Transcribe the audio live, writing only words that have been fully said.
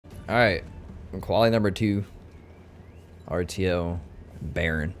Alright. Quality number 2. Artio.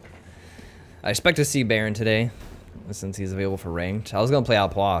 Baron. I expect to see Baron today, since he's available for ranked. I was going to play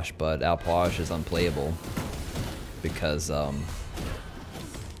Alposh, but Alposh is unplayable. Because,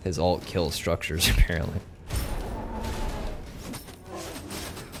 his ult kills structures, apparently.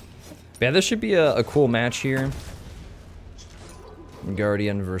 But yeah, this should be a cool match here.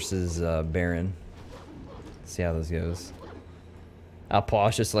 Guardian versus Baron. See how this goes.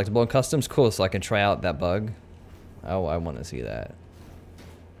 Alposh is selectable in customs. Cool, so I can try out that bug. Oh, I want to see that.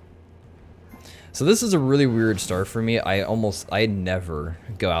 So this is a really weird start for me. I never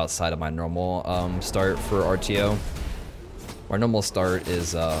go outside of my normal start for Artio. My normal start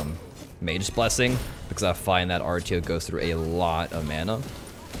is Mage's Blessing, because I find that Artio goes through a lot of mana.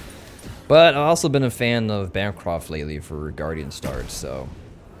 But I've also been a fan of Bancroft lately for Guardian starts, so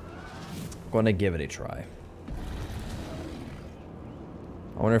I'm going to give it a try.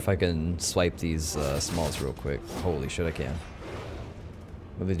 I wonder if I can swipe these smalls real quick. Holy shit, I can.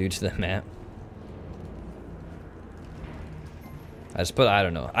 What do they do to the map? I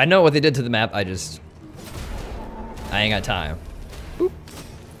don't know. I know what they did to the map, I ain't got time. Boop.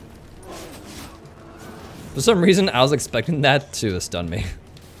 For some reason, I was expecting that to stun me.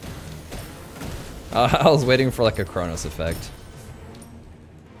 I was waiting for like a Chronos effect.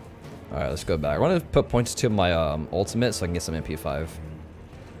 Alright, let's go back. I want to put points to my ultimate so I can get some MP5.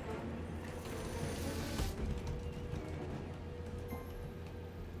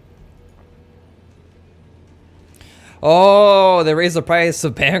 Oh, they raised the price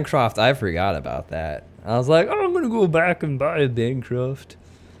of Bancroft. I forgot about that. I was like, oh, I'm gonna go back and buy a Bancroft.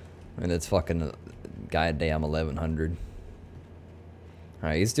 And it's fucking goddamn 1100.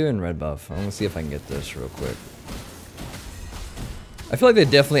 Alright, he's doing red buff. I'm gonna see if I can get this real quick. I feel like they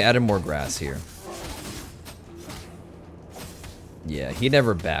definitely added more grass here. Yeah, he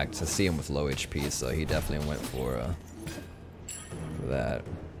never backed to see him with low HP, so he definitely went for that.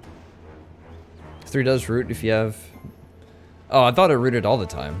 3 does root if you have... Oh, I thought it rooted all the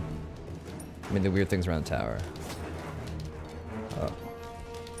time. I mean, the weird things around the tower. Oh.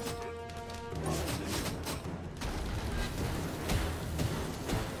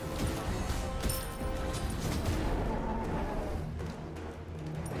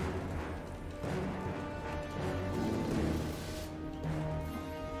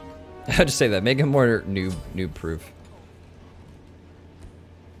 I'll just say that. Make it more noob proof.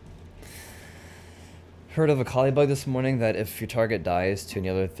 Heard of a collie bug this morning that if your target dies to any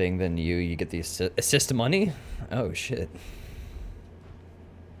other thing than you get the assist money? Oh shit.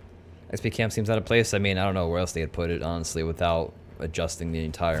 XP camp seems out of place. I mean, I don't know where else they had put it, honestly, without adjusting the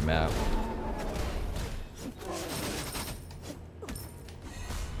entire map.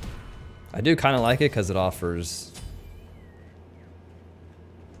 I do kind of like it because it offers...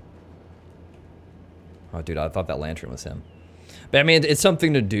 Oh dude, I thought that lantern was him. But I mean, it's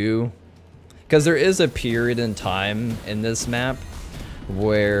something to do. Because there is a period in time in this map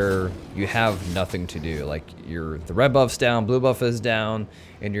where you have nothing to do. Like, the red buff's down, blue buff is down,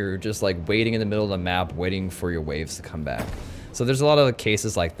 and you're just like waiting in the middle of the map, waiting for your waves to come back. So there's a lot of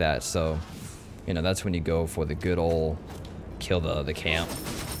cases like that. So, you know, that's when you go for the good old kill the camp.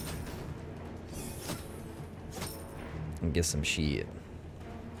 And get some shit.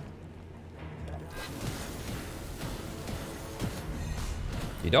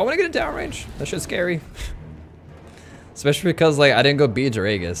 You don't want to get it downrange. That shit's scary. Especially because, like, I didn't go beat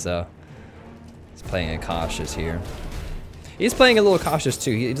Dragas, so he's playing it cautious here. He's playing a little cautious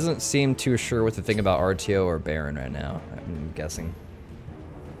too. He doesn't seem too sure what to think about Artio or Baron right now, I'm guessing.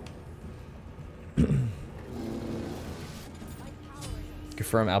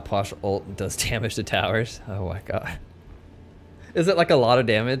 Confirm Alposh ult does damage to towers. Oh my god. Is it like a lot of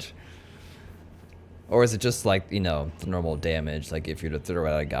damage? Or is it just like, you know, the normal damage, like if you're to throw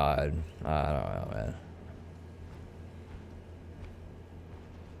at a god? I don't know, man.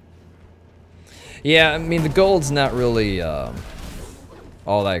 Yeah, I mean, the gold's not really all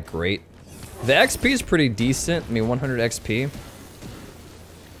that great. The XP is pretty decent. I mean, 100 XP.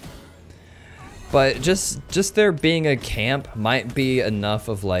 But just there being a camp might be enough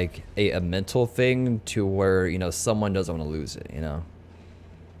of like a mental thing to where, you know, someone doesn't want to lose it, you know?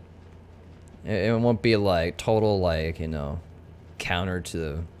 It won't be like total, like, you know, counter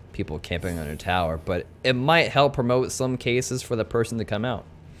to people camping on a tower, but it might help promote some cases for the person to come out.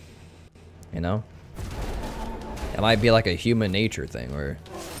 You know? It might be like a human nature thing where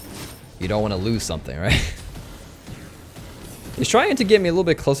you don't want to lose something, right? He's trying to get me a little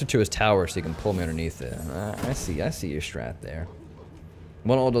bit closer to his tower so he can pull me underneath it. I see your strat there.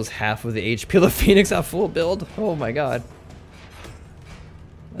 One ult does half of the HP of the Phoenix at full build. Oh my god.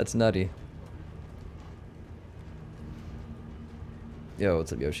 That's nutty. Yo,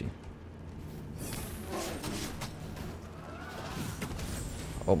 what's up, Yoshi?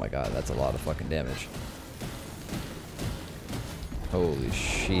 Oh my god, that's a lot of fucking damage. Holy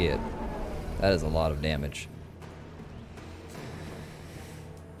shit. That is a lot of damage.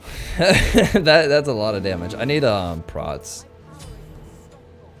 That's a lot of damage. I need prots.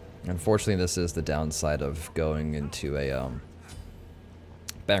 Unfortunately, this is the downside of going into a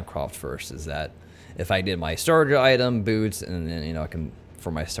Bancroft first, is that if I did my starter item, boots, and then, you know, I can,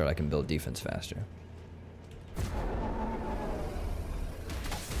 for my start, I can build defense faster.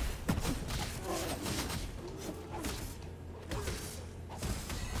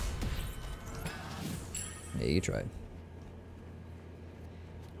 Yeah, you tried.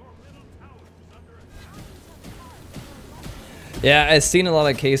 Yeah, I've seen a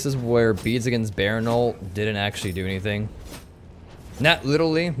lot of cases where beads against Baron ult didn't actually do anything. Not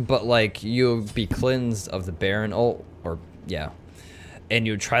literally, but like you'll be cleansed of the Baron ult, or yeah, and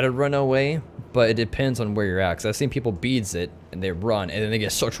you try to run away, but it depends on where you're at. Cause I've seen people beads it and they run and then they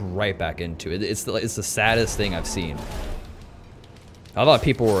get sucked right back into it. It's the saddest thing I've seen. I thought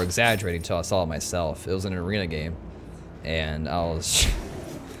people were exaggerating until I saw it myself. It was an arena game, and I was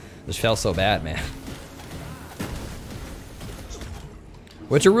just felt so bad, man.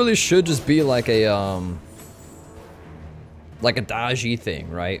 Which it really should just be like a Daji thing,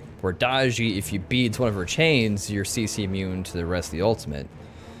 right? Where Daji, if you beads one of her chains, you're CC immune to the rest of the ultimate.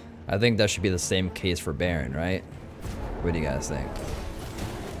 I think that should be the same case for Baron, right? What do you guys think?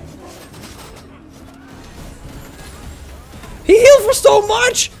 He healed for so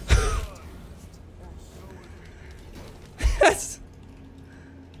much! That's...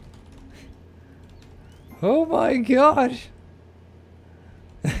 Oh my god.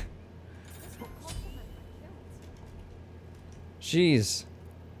 Jeez.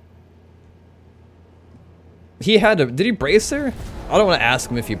 He had to... Did he brace her? I don't want to ask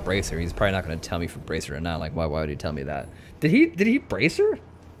him if he braced her. He's probably not going to tell me if he braced her or not. Like, why would he tell me that? Did he brace her?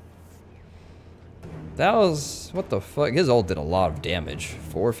 That was... What the fuck? His ult did a lot of damage.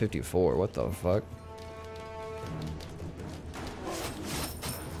 454. What the fuck?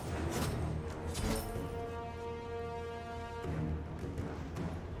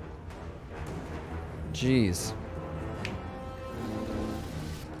 Jeez.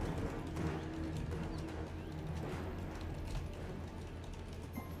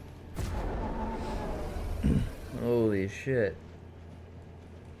 Holy shit.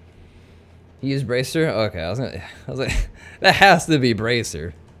 He used Bracer? Okay, I was like, that has to be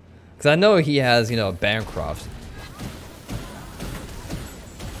Bracer. Because I know he has, you know, Bancroft.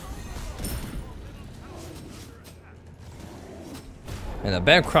 And the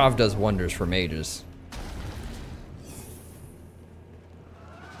Bancroft does wonders for mages.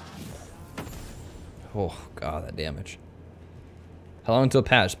 Oh, god, that damage. How long until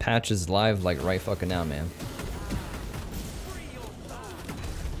patch? Patch is live like right fucking now, man.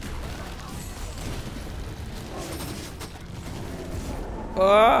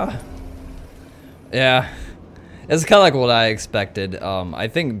 Ah! Yeah. It's kind of like what I expected. I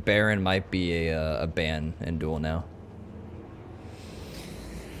think Baron might be a ban in Duel now.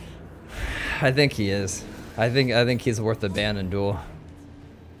 I think he is. I think he's worth a ban in Duel.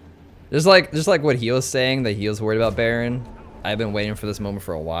 Just like what he was saying, that he was worried about Baron. I've been waiting for this moment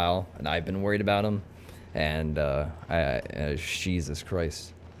for a while, and I've been worried about him. And Jesus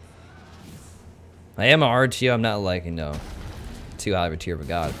Christ. I am an Artio. I'm not like, you know, too high of a tier of a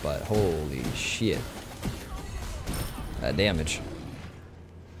god, but holy shit. That damage.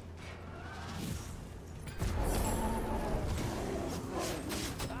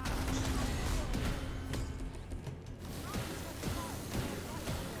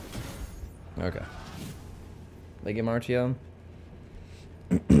 Okay. Late game Artio.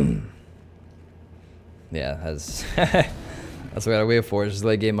 Yeah, that's what I gotta wait for, just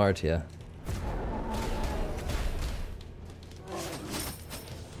late game Artio.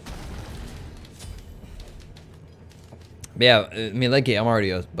 Yeah, I mean late game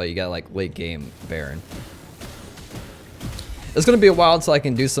Artio, but you got like late game Baron. It's gonna be a while until I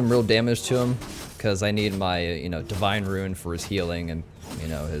can do some real damage to him, because I need my, you know, Divine Rune for his healing and, you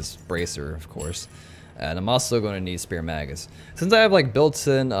know, his Bracer, of course. And I'm also going to need Spear Magus. Since I have like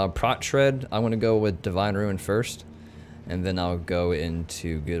built-in Prot Shred, I'm going to go with Divine Ruin first. And then I'll go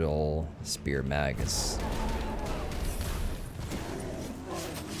into good old Spear Magus.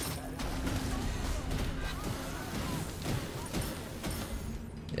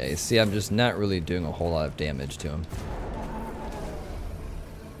 Yeah, you see, I'm just not really doing a whole lot of damage to him.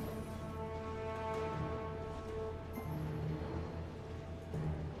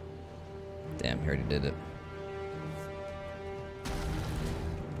 Damn, he already did it.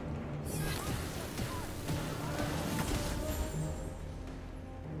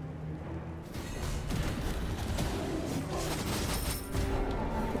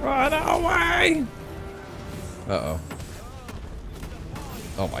 Run away! Uh-oh.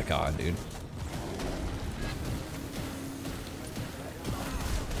 Oh my god, dude.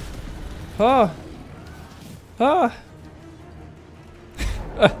 Oh! Oh!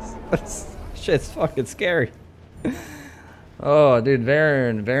 Shit's fucking scary. Oh, dude,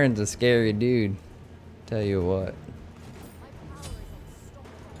 Baron's a scary dude. Tell you what.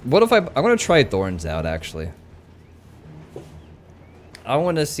 What if I'm gonna try Thorns out, actually. I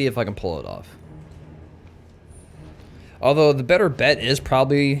want to see if I can pull it off. Although the better bet is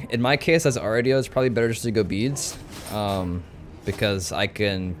probably, in my case as Artio, it's probably better just to go beads. Because I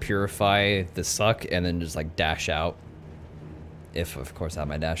can purify the suck and then just like dash out. If of course I have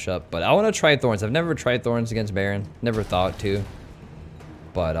my dash up. But I want to try Thorns. I've never tried Thorns against Baron. Never thought to.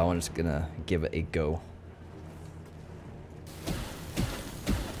 But I'm just gonna give it a go.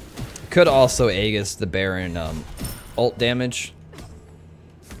 Could also Aegis the Baron ult damage.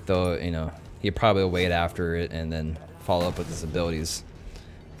 Though, you know, he'd probably wait after it and then follow up with his abilities.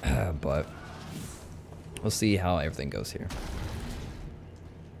 But we'll see how everything goes here.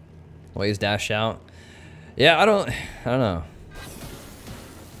 Ways dash out. Yeah, I don't know.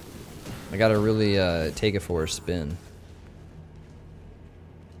 I gotta really take it for a spin.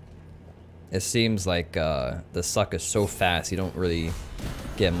 It seems like the suck is so fast you don't really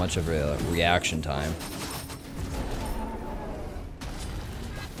get much of a reaction time.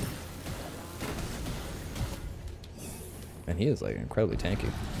 And he is like incredibly tanky.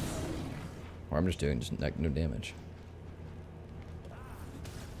 Or I'm just doing just like no damage.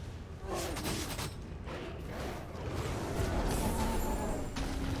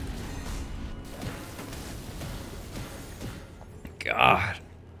 God.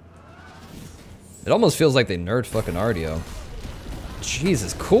 It almost feels like they nerfed fucking Artio.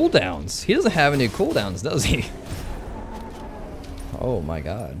 Jesus, cooldowns. He doesn't have any cooldowns, does he? Oh my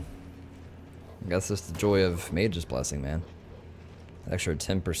god. I guess that's the joy of Mage's Blessing, man. Extra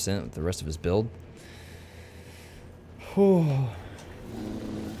 10% with the rest of his build. Whew.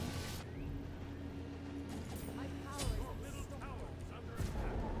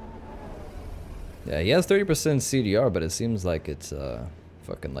 Yeah, he has 30% CDR, but it seems like it's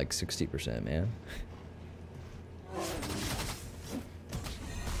fucking like 60%, man.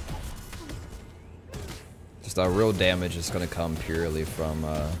 Just our real damage is gonna come purely from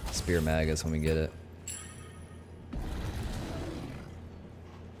Spear Magus when we get it.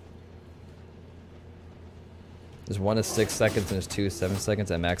 There's 1 is 6 seconds and there's 2 is 7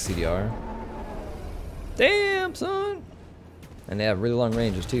 seconds at max CDR. Damn, son! And they have really long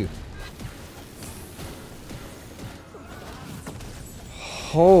ranges too.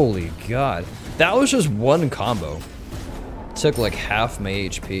 Holy god. That was just one combo. Took like half my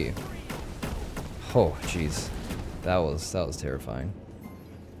HP. Oh, jeez. That was terrifying.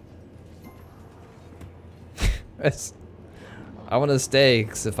 I want to stay,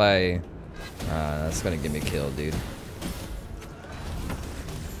 because if I... that's gonna get me killed, dude.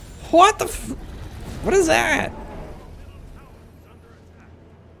 What the f... What is that?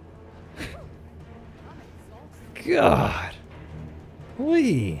 God.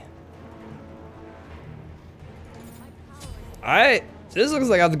 Wee. This looks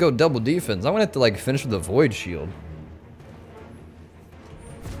like I have to go double defense. I'm gonna have to like finish with a void shield.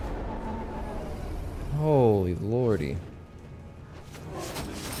 Holy lordy.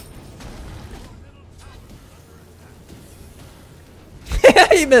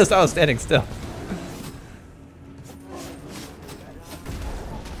 He missed. I was standing still.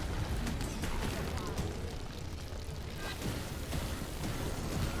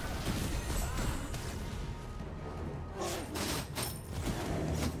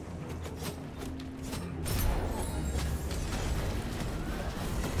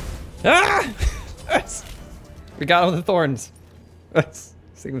 Ah! We got all the thorns.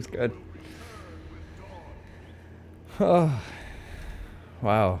 Seems good. Oh.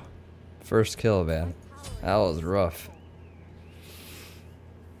 Wow. First kill, man. That was rough.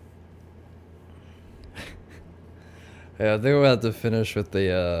 Yeah, I think we'll have to finish with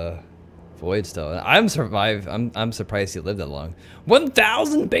the void stone. I'm surprised he lived that long.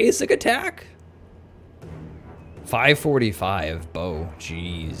 1,000 basic attack? 545 bow.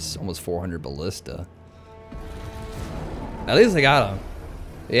 Jeez. Almost 400 ballista. At least I got him.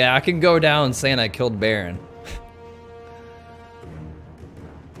 Yeah, I can go down saying I killed Baron.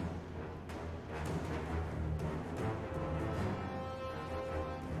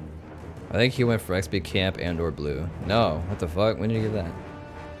 I think he went for XP camp and or blue. No, what the fuck? When did you get that?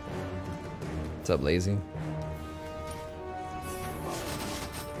 What's up, lazy?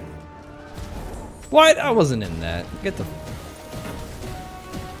 What? I wasn't in that. Get the...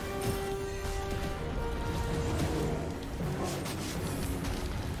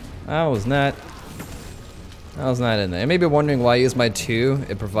 I was not in there. You may be wondering why I use my 2.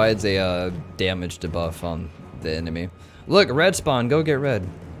 It provides a damage debuff on the enemy. Look, red spawn. Go get red.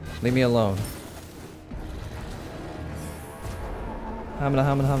 Leave me alone.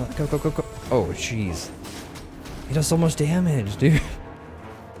 Hamana. Go. Oh, jeez. He does so much damage, dude.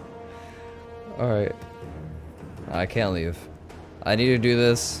 Alright. I can't leave. I need to do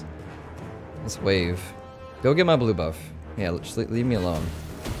this. This wave. Go get my blue buff. Yeah, just leave me alone.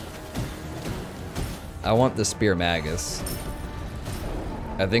 I want the Spear Magus.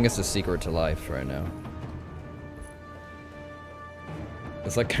 I think it's the secret to life right now.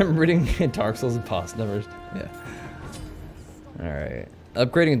 It's like I'm reading Dark Souls boss numbers. Yeah. Alright.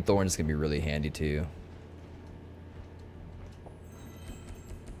 Upgrading Thorn is gonna be really handy too.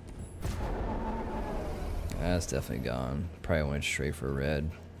 That's definitely gone. Probably went straight for red.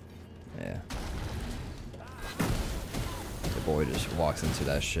 Yeah. The boy just walks into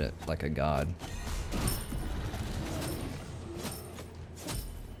that shit like a god.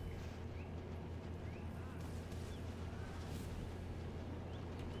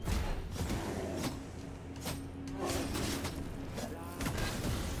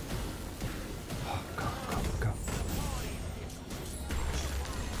 Go.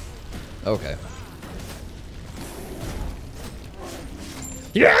 Okay.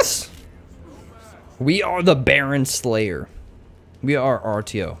 Yes! We are the Baron Slayer. We are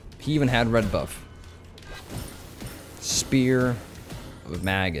Artio. He even had red buff. Spear of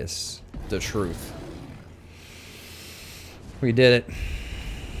Magus. The truth. We did it.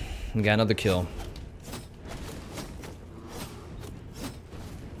 We got another kill.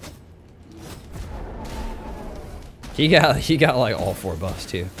 He got like all 4 buffs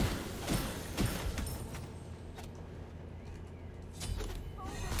too.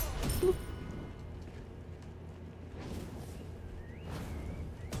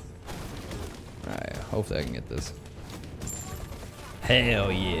 Alright, hopefully I can get this.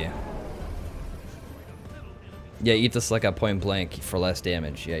 Hell yeah. Yeah, eat this like a point blank for less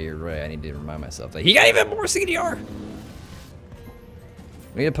damage. Yeah, you're right. I need to remind myself that he got even more CDR.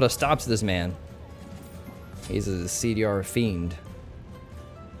 We need to put a stop to this man. He's a CDR fiend.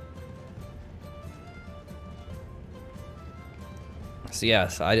 So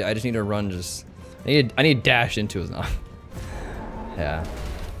yes, I just need to run. I need to dash into his knob. Yeah.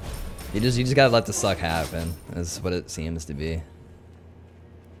 You just gotta let the suck happen. That's what it seems to be.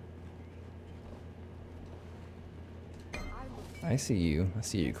 I see you. I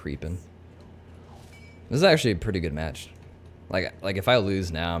see you creeping. This is actually a pretty good match. Like if I lose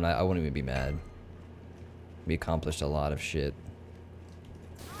now, I wouldn't even be mad. We accomplished a lot of shit.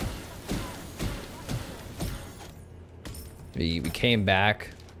 We came back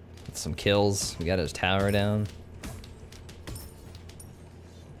with some kills. We got his tower down.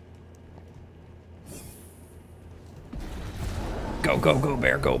 Go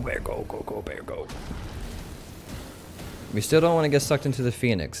bear, go bear, go bear, go. We still don't want to get sucked into the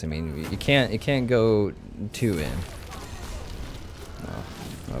Phoenix. I mean, you can't go 2 in. Oh,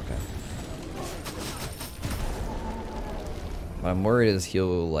 okay. What I'm worried is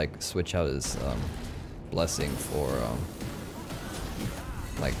he'll like switch out his blessing for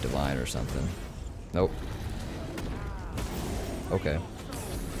like divine or something. Nope. Okay.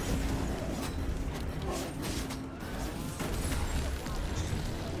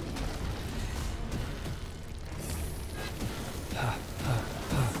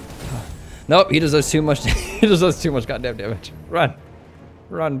 Nope, he just does too much. He just does too much goddamn damage.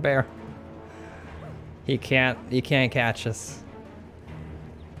 Run, bear. He can't catch us.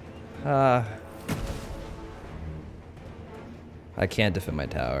 I can't defend my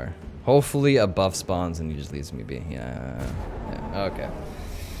tower. Hopefully a buff spawns and he just leaves me be. Yeah, okay.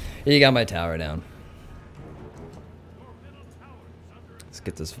 You got my tower down. Let's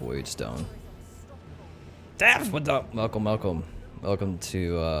get this void stone. Daff, what's up? Welcome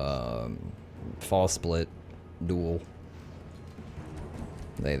to Fall Split Duel.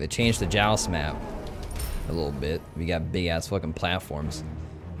 They changed the Joust map a little bit. We got big ass fucking platforms.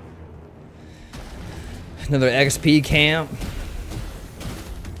 Another XP camp.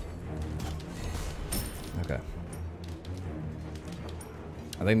 Okay.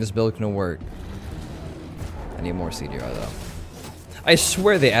 I think this build can work. I need more CDR though. I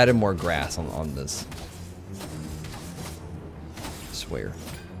swear they added more grass on this. I swear.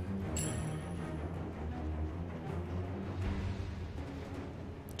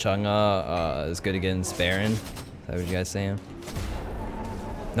 Chunga is good against Baron. Is that what you guys saying?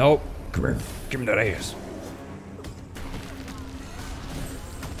 Nope. Come here. Give me that ass.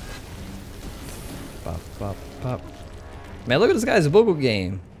 Pop, pop, pop. Man, look at this guy's vocal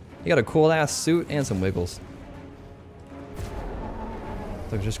game. He got a cool ass suit and some wiggles.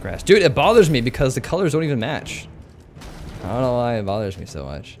 Look, just grass. Dude, it bothers me because the colors don't even match. I don't know why it bothers me so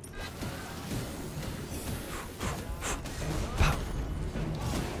much.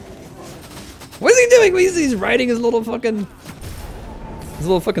 What is he doing? He's riding his little fucking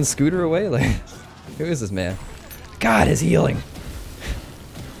scooter away. Like, who is this man? God, his healing.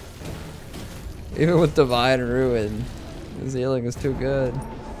 Even with Divine Ruin, his healing is too good.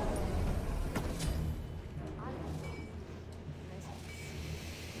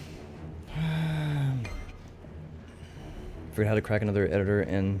 Figured how to crack another editor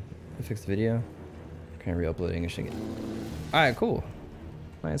and fix the video. Can't re-upload English again. Alright, cool.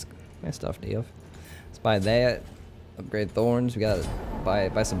 Nice stuff, Dave. Let's buy that. Upgrade thorns. We gotta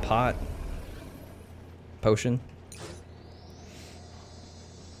buy some pot. Potion.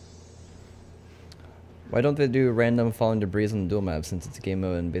 Why don't they do random falling debris on the duel map since it's a game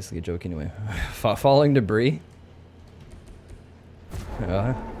mode and basically a joke anyway? Falling debris?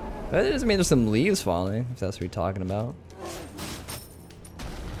 That doesn't mean there's some leaves falling, if that's what you're talking about.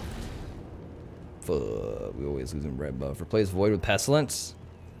 Fuck, we always losing red buff. Replace Void with Pestilence?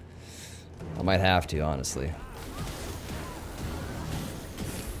 I might have to, honestly.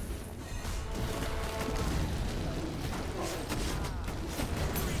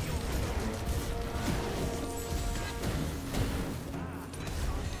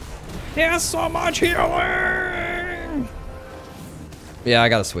 He has so much healing! Yeah, I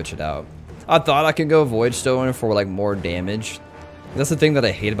gotta switch it out. I thought I could go Void Stone for like more damage. That's the thing that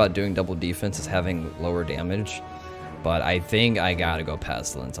I hate about doing double defense is having lower damage. But I think I gotta go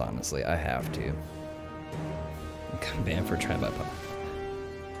Pestilence, honestly. I have to. I'm banned for trying to buy pop.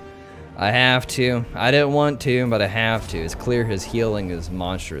 I have to. I didn't want to, but I have to. It's clear his healing is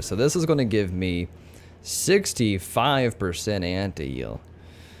monstrous. So this is gonna give me 65% anti-heal.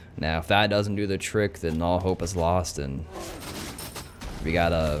 Now, if that doesn't do the trick, then all hope is lost, and we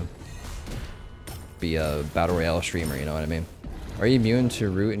gotta be a Battle Royale streamer, you know what I mean? Are you immune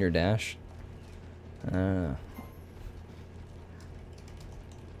to root in your dash?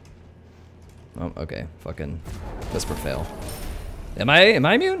 Oh, okay. Fucking whisper fail. Am I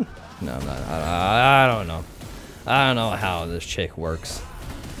immune? No, I'm not. I don't know. I don't know how this chick works.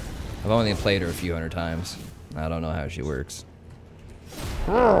 I've only played her a few hundred times. I don't know how she works.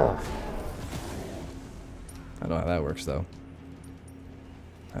 I know how that works though.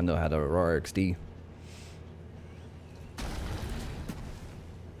 I know how to roar XD.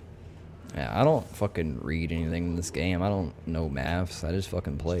 Yeah, I don't fucking read anything in this game. I don't know maths. I just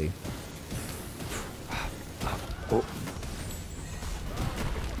fucking play. Oh.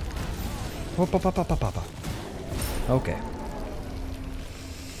 Okay.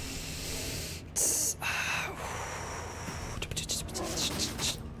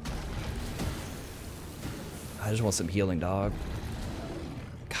 I just want some healing, dog.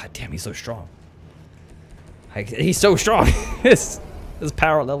 God damn, he's so strong. He's so strong. His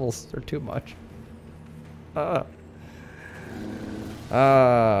power levels are too much. I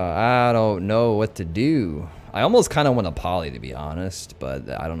don't know what to do. I almost kind of want a poly, to be honest, but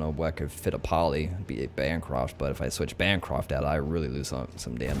I don't know what could fit a poly. Be a Bancroft, but if I switch Bancroft out, I really lose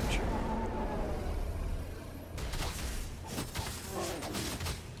some damage.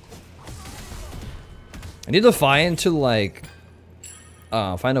 I need to find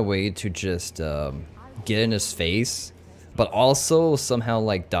a way to just get in his face, but also somehow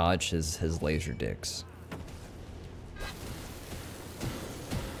like dodge his laser dicks.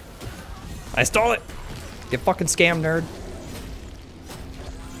 I stole it! Get fucking scammed, nerd.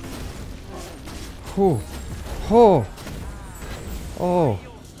 Whew. Oh. Oh.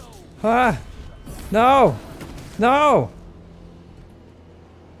 Ah! No! No!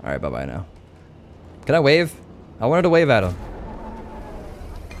 Alright, bye-bye now. Can I wave? I wanted to wave at him.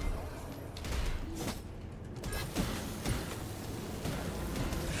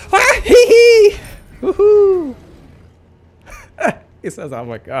 Ah! Hee hee! Woohoo! He says, oh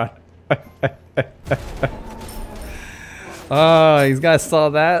my god. Oh, these guys saw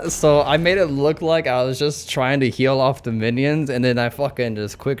that. So I made it look like I was just trying to heal off the minions, and then I fucking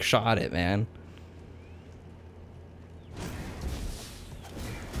just quick shot it, man.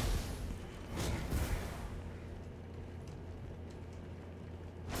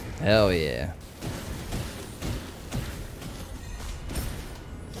 Hell yeah.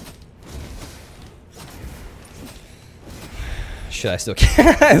 Shit, I still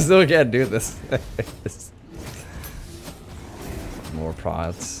can't. I still can't do this. More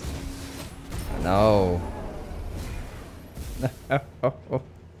prods. No.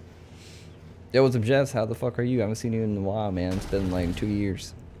 Yo, what's up, Jess? How the fuck are you? I haven't seen you in a while, man. It's been like 2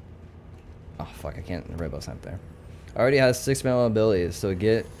 years. Oh fuck, I can't. The Rainbow's not there. I already has 6 metal abilities, so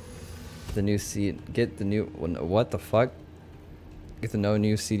get the new seat. Get the new. What the fuck? Get the no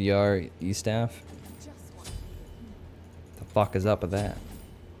new CDR E staff. The fuck is up with that?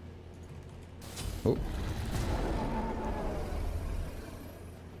 Oh.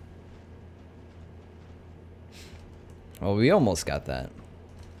 Well, we almost got that.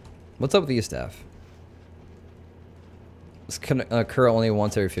 What's up with E staff? This can occur only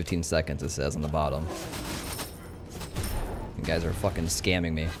once every 15 seconds, it says on the bottom. You guys are fucking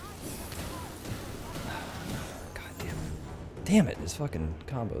scamming me. God damn it. Damn it, it's fucking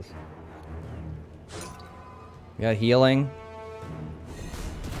combos. We got healing.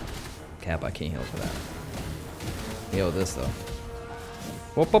 Cap, I can't heal for that. Heal with this though.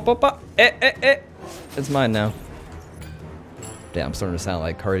 Whoop, whoop, whoop, whoop. It's mine now. Damn, I'm starting to sound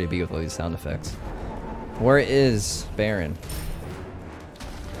like Cardi B with all these sound effects. Where is Baron?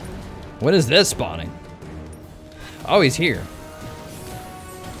 When is this spawning? Oh, he's here.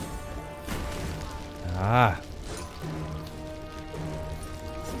 Ah.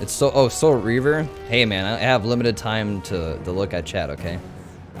 It's so, oh, Soul Reaver? Hey man, I have limited time to look at chat, okay?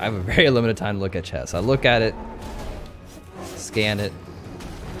 I have a very limited time to look at chat. So I look at it, scan it,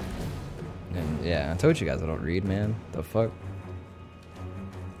 and yeah, I told you guys I don't read, man. The fuck?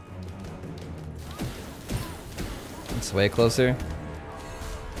 It's way closer.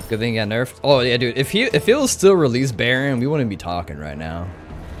 Good thing he got nerfed. Oh yeah, dude. If it was still released Baron, we wouldn't be talking right now.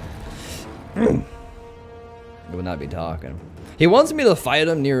 We would not be talking. He wants me to fight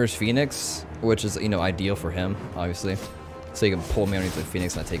him near his Phoenix, which is, you know, ideal for him, obviously. So he can pull me underneath the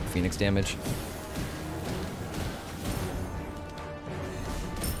Phoenix and I take Phoenix damage.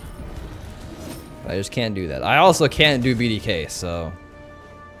 But I just can't do that. I also can't do BDK, so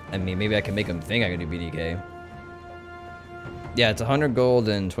I mean, maybe I can make him think I can do BDK. Yeah, it's 100 gold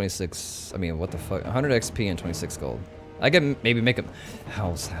and 26. I mean, what the fuck? 100 XP and 26 gold. I can maybe make him.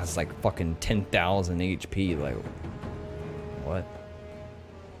 House has like fucking 10,000 HP. Like, what?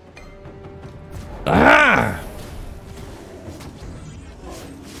 Ah!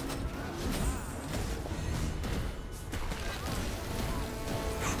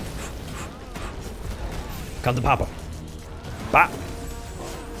 Come to Papa. Bop.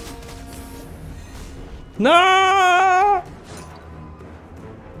 No!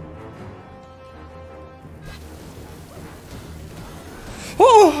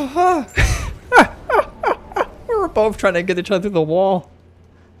 Oh! We were both trying to get each other through the wall.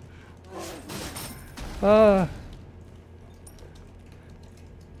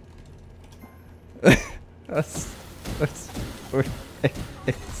 That's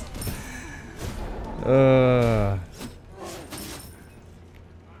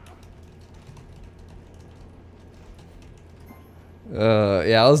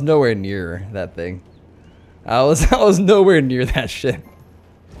yeah, I was nowhere near that thing. I was nowhere near that shit.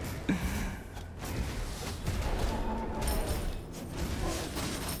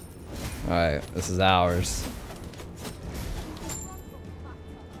 Alright, this is ours.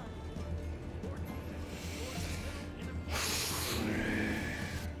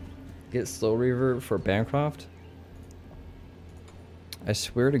 Get slow reverb for Bancroft? I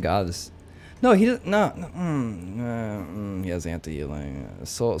swear to God, this. No, he doesn't. No, he has anti-healing.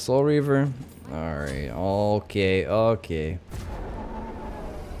 Soul Reaver. All right. Okay. Okay.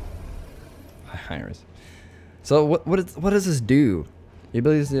 Iris. So what does this do? Your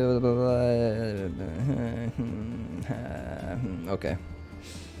abilities do. Okay.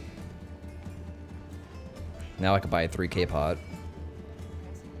 Now I can buy a 3K pot.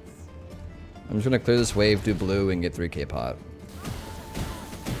 I'm just gonna clear this wave, do blue, and get 3K pot.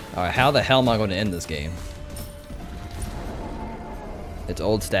 Alright, how the hell am I going to end this game? It's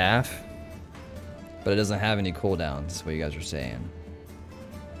old staff, but it doesn't have any cooldowns, is what you guys are saying.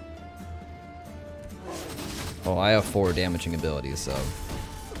 Oh, I have 4 damaging abilities, so.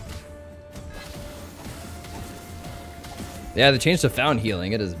 Yeah, they changed to found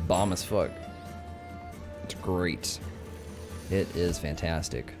healing. It is bomb as fuck. It's great. It is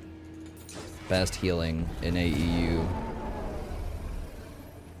fantastic. Best healing in AEU.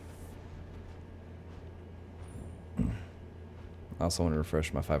 I also want to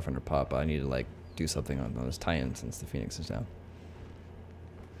refresh my 500 pop, but I need to like do something on those tie-ins since the Phoenix is down.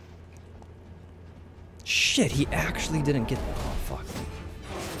 Shit, he actually didn't get. Oh fuck.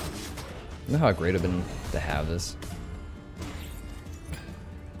 You know how great it'd been to have this?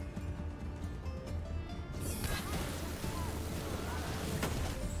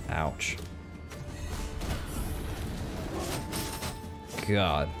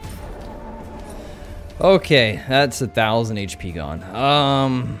 God. Okay, that's 1,000 HP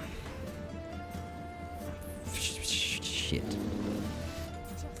gone. Shit.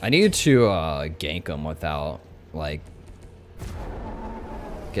 I need to gank him without like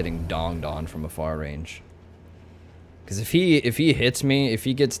getting donged on from a far range. Because if he hits me, if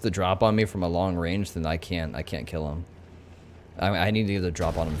he gets the drop on me from a long range, then I can't kill him. I need to get the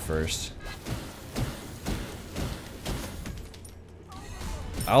drop on him first.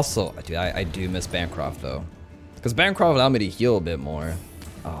 Also, dude, I do miss Bancroft though, because Bancroft allowed me to heal a bit more.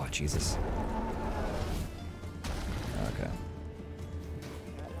 Oh Jesus. Okay.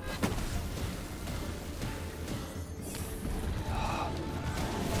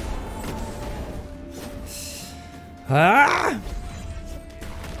 Ah!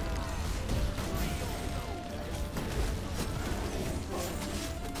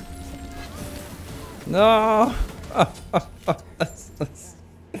 No!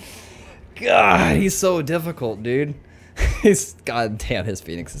 God, he's so difficult, dude. He's goddamn, his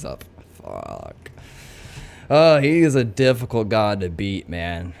Phoenix is up. Fuck. Oh, he is a difficult god to beat,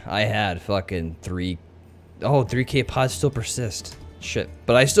 man. I had fucking 3k pots still persist. Shit.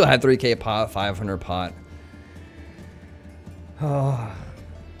 But I still had 3k pot, 500 pot. Oh.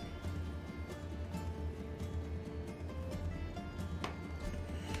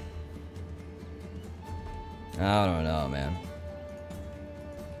 I don't know, man.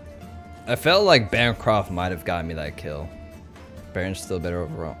 I felt like Bancroft might have gotten me that kill. Baron's still better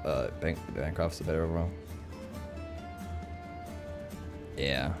overall. Bancroft's still better overall.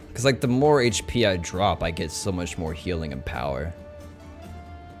 Yeah, because like the more HP I drop, I get so much more healing and power.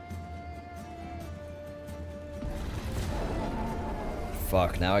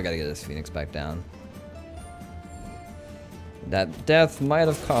 Fuck, now I gotta get this Phoenix back down. That death might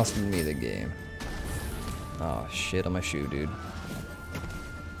have cost me the game. Oh shit on my shoe, dude.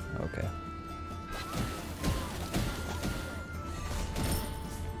 Okay.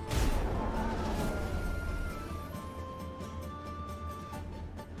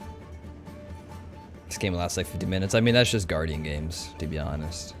 This game lasts like 50 minutes. I mean, that's just Guardian games, to be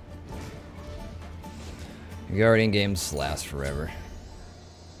honest. Guardian games last forever.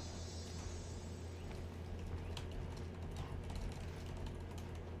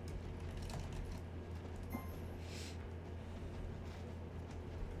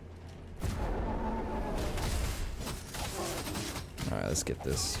 Alright, let's get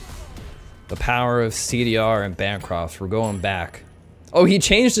this. The power of CDR and Bancroft. We're going back. Oh, he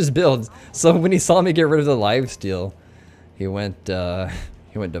changed his build. So when he saw me get rid of the lifesteal, he went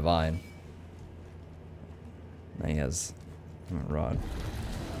divine. Now he has a rod.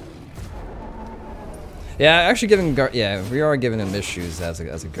 Yeah, actually giving we are giving him issues as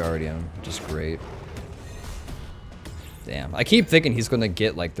a guardian, which is great. Damn, I keep thinking he's gonna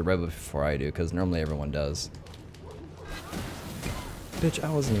get like the red buff before I do, because normally everyone does. Bitch, I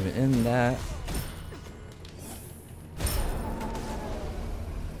wasn't even in that.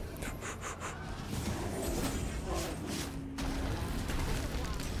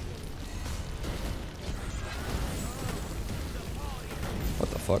 What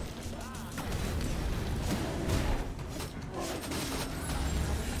the fuck?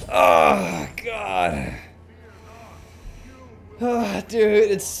 Oh, God. Oh, dude,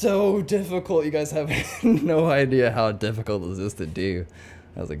 it's so difficult. You guys have no idea how difficult this is to do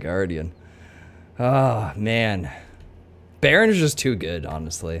as a guardian. Oh, man. Baron's just too good,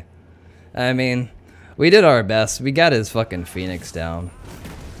 honestly. I mean, we did our best. We got his fucking Phoenix down.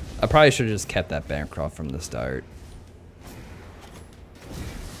 I probably should have just kept that Bancroft from the start.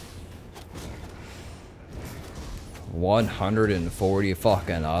 $140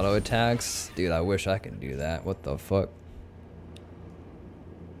 fucking auto attacks? Dude, I wish I could do that. What the fuck?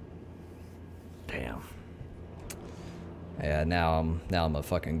 Damn. Yeah, now I'm a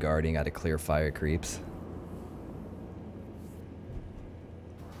fucking guardian. Got to clear fire creeps.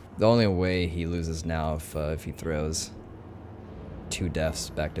 The only way he loses now if he throws 2 deaths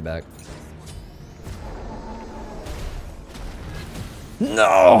back to back.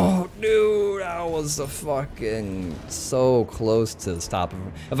 No, dude, that was a fucking so close to stop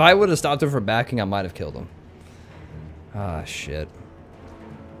him. If I would have stopped him from backing, I might have killed him. Ah, shit.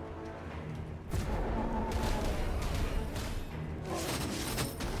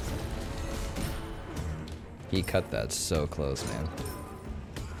 He cut that so close, man.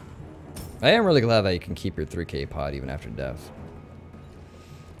 I am really glad that you can keep your 3k pot even after death.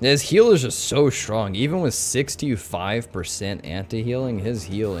 His heal is just so strong. Even with 65% anti-healing, his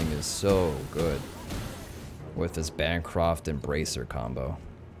healing is so good. With his Bancroft Embracer combo.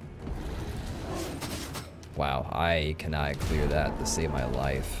 Wow, I cannot clear that to save my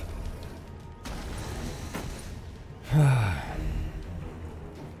life.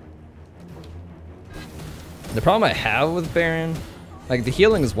 The problem I have with Baron, like the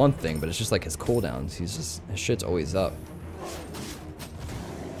healing is one thing, but it's just like his cooldowns. He's just, his shit's always up.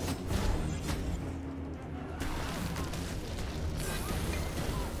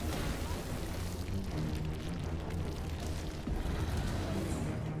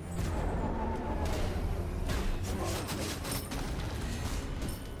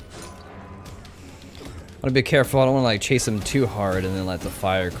 I want to be careful. I don't want to like chase him too hard and then let the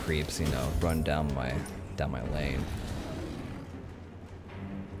fire creeps, you know, run down my lane.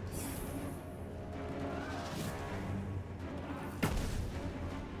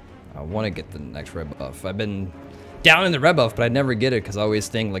 I want to get the next red buff. I've been down in the red buff, but I never get it because I always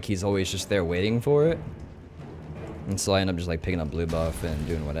think like he's always just there waiting for it. And so I end up just like picking up blue buff and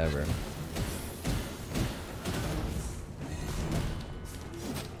doing whatever.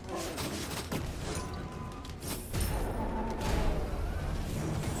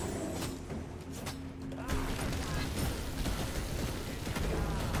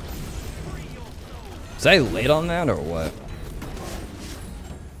 Was I late on that or what?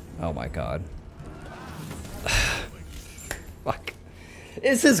 Oh my god. Fuck.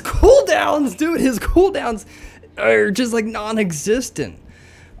 It's his cooldowns, dude. His cooldowns are just like non-existent.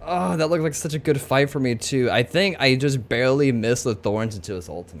 Oh, that looked like such a good fight for me too. I think I just barely missed the thorns into his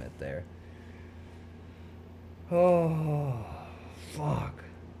ultimate there. Oh, fuck.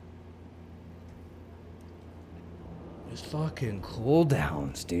 His fucking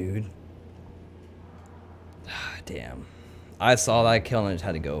cooldowns, dude. Damn. I saw that kill and just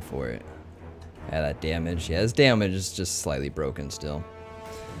had to go for it. Yeah, that damage. Yeah, his damage is just slightly broken still.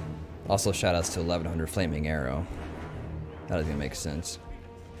 Also, shoutouts to 1100 Flaming Arrow. That doesn't make sense.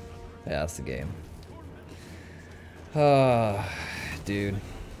 Yeah, that's the game. Dude.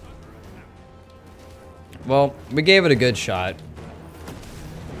 Well, we gave it a good shot.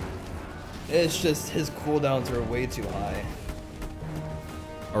 It's just his cooldowns are way too high.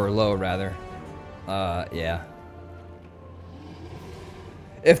 Or low, rather. Yeah.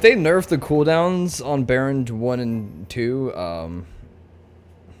 If they nerf the cooldowns on Baron 1 and 2,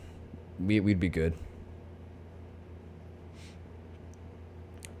 we'd be good.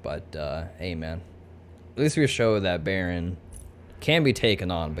 But, hey man. At least we show that Baron can be taken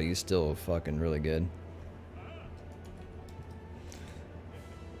on, but he's still fucking really good.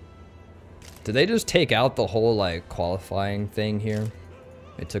 Did they just take out the whole, like, qualifying thing here?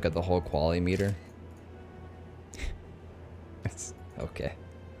 They took out the whole quality meter? Okay.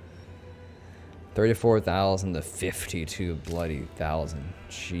 34,000 to 52 bloody thousand.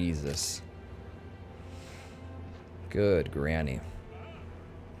 Jesus. Good granny.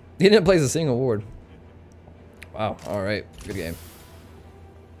 He didn't place a single ward. Wow, alright. Good game.